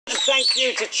thank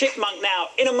you to Chipmunk now.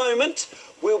 In a moment,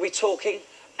 we'll be talking,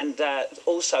 and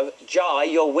also, Jai,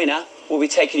 your winner, will be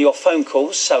taking your phone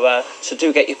calls, so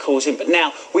do get your calls in. But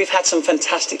now, we've had some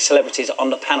fantastic celebrities on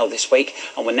the panel this week,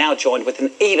 and we're now joined with an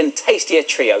even tastier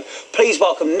trio. Please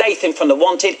welcome Nathan from The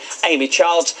Wanted, Amy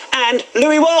Childs, and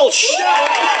Louis Walsh.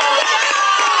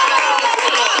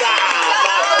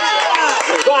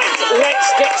 Right,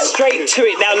 let's get straight to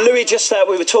it. Now, Louis,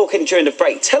 we were talking during the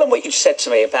break. Tell them what you said to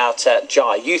me about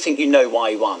Jai. You think you know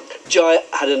why he won. Jai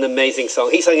had an amazing song.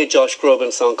 He sang a Josh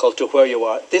Groban song called To Where You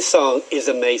Are. This song is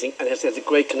amazing and it has a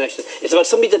great connection. It's about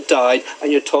somebody that died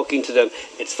and you're talking to them.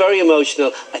 It's very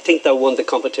emotional. I think that won the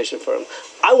competition for him.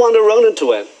 I wanted Ronan to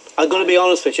win. I'm going to be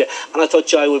honest with you. And I thought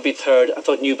Jai would be third. I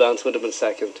thought New Balance would have been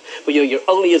second. But you're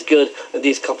only as good in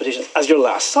these competitions as your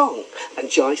last song. And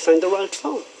Jai sang the right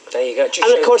song. There you go.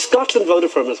 And of course, Scotland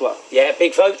voted for him as well. Yeah,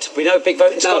 big vote. We know big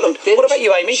vote in Scotland. What about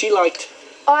you, Amy? She liked...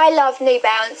 I love New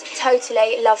Balance.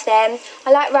 Totally love them.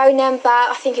 I like Ronan, but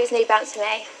I think it was New Balance for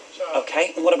me.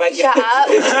 Okay, and what about you? Shut up.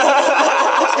 Shut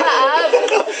up.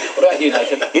 What about you,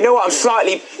 Nathan? You know what? I'm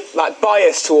slightly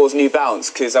biased towards New Balance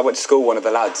because I went to school with one of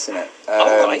the lads in it.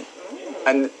 Oh, right.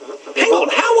 And hang on,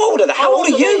 how old are they? How old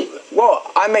are you? Well,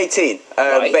 I'm 18,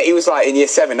 right. but he was in year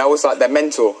 7. I was their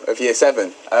mentor of year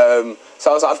 7. So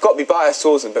I was I've got to be biased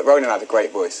towards them, but Ronan had a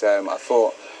great voice. I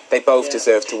thought they both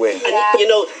deserved to win. And, you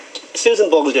know, Susan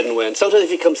Bogle didn't win. Sometimes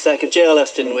if you come second,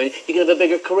 JLS didn't win, you can have a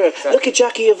bigger career. Exactly. Look at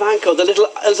Jackie Ivanko, the little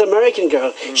American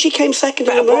girl. She came second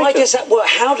in America. Why does that work?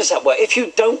 How does that work? If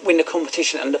you don't win the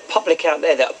competition and the public out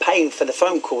there that are paying for the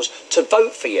phone calls to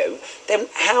vote for you, then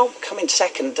how coming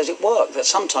second does it work? That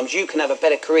sometimes you can have a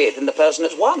better career than the person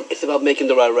that's won. It's about making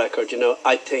the right record, you know.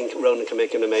 I think Ronan can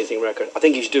make an amazing record. I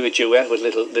think he should do a duet with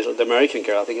the American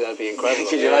girl. I think that'd be incredible. I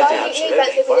think New Balance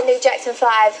would be the new Jackson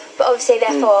 5, but obviously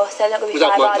they're 4, so they're not going to be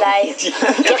 5, are they? Jackson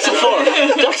 4.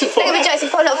 Jackson 4. They're going to be Jackson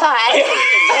 4, not 5. Do you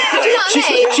know what I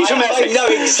mean? She's from Essex. No,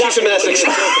 exactly. She's from Essex.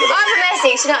 I'm from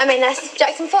Essex, you know what I mean? That's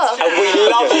Jackson 4. And we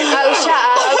love you. Oh, shut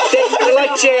up. They're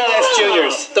like JLS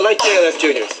Juniors. They're like JLS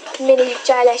Juniors. Mini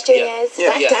JLS Juniors.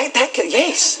 Yeah.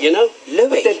 Yes. You know? Louis.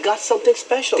 But they've got something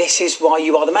special. This is why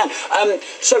you are the man.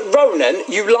 So Ronan,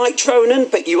 you liked Ronan,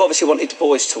 but you obviously wanted the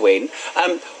boys to win.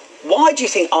 Why do you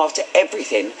think after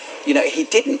everything, you know, he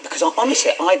didn't? Because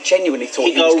honestly, I genuinely thought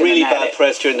he was going to really bad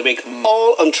press during the week.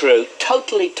 All untrue.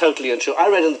 Totally untrue. I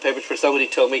read in the papers where somebody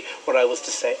told me what I was to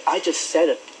say. I just said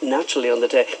it naturally on the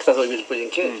day because I thought he was a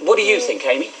brilliant kid. What do you think,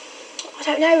 Amy? I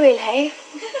don't know, really.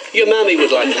 Your mammy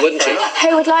would like him, wouldn't she?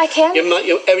 Who would like him?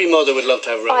 Every mother would love to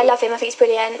have Ronan. I love him. I think he's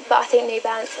brilliant, but I think New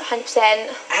Balance,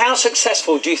 100%. How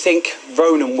successful do you think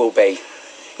Ronan will be?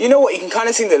 You know what? You can kind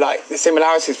of see the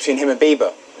similarities between him and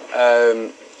Bieber.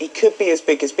 He could be as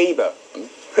big as Bieber. I'm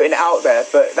putting it out there,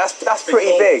 but that's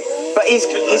pretty big. But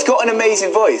he's got an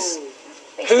amazing voice.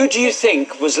 Who do you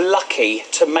think was lucky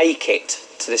to make it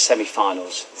to the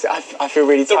semi-finals? So I feel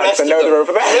really tight because I know they're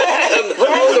over there.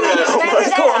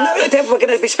 Go on, we're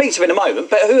going to be speaking to him in a moment.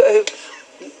 But who?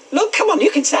 Look, come on,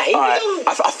 you can say. All right.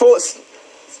 I thought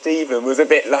Steven was a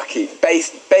bit lucky,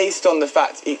 based on the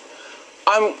fact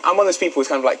I'm one of those people who's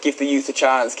kind of give the youth a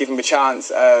chance, give them a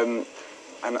chance.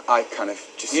 And I kind of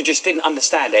just... You just didn't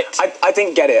understand it? I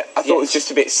didn't get it. I thought it was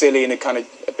just a bit silly and a kind of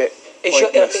a bit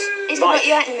pointless. It's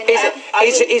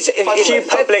you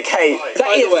public hate.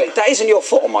 That isn't your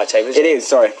foot on my table, is it? It is,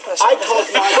 sorry. I thought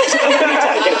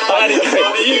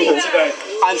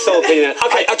I'm so opinionated.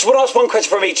 Okay, I just want to ask one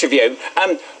question from each of you.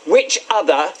 Which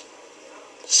other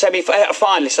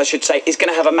semi-finalist, I should say, is going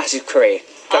to have a massive career?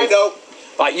 I go.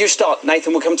 Right, you start,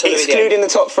 Nathan. We'll come to Louis. Excluding the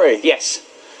top 3? Yes.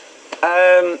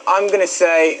 I'm going to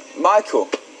say Michael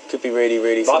could be really,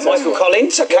 really successful. Michael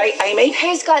Collins, okay. Amy?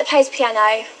 Who's the guy that plays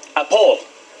piano? Paul.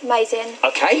 Amazing.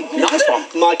 Okay, nice one.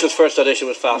 Michael's first audition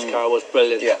with Fast Car was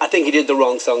brilliant. Yeah. I think he did the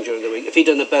wrong song during the week. If he'd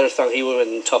done a better song, he would have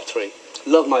been in the top 3.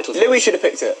 Love Michael's Louis should have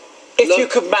picked it. If you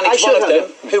could manage one of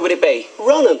them, who would it be?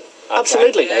 Ronan. Okay.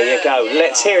 Absolutely. There you go.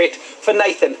 Let's hear it for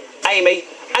Nathan, Amy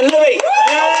and Louis.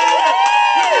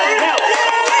 Now,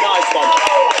 nice one.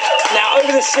 Now,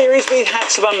 over the series, we've had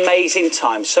some amazing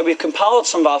times, so we've compiled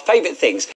some of our favourite things.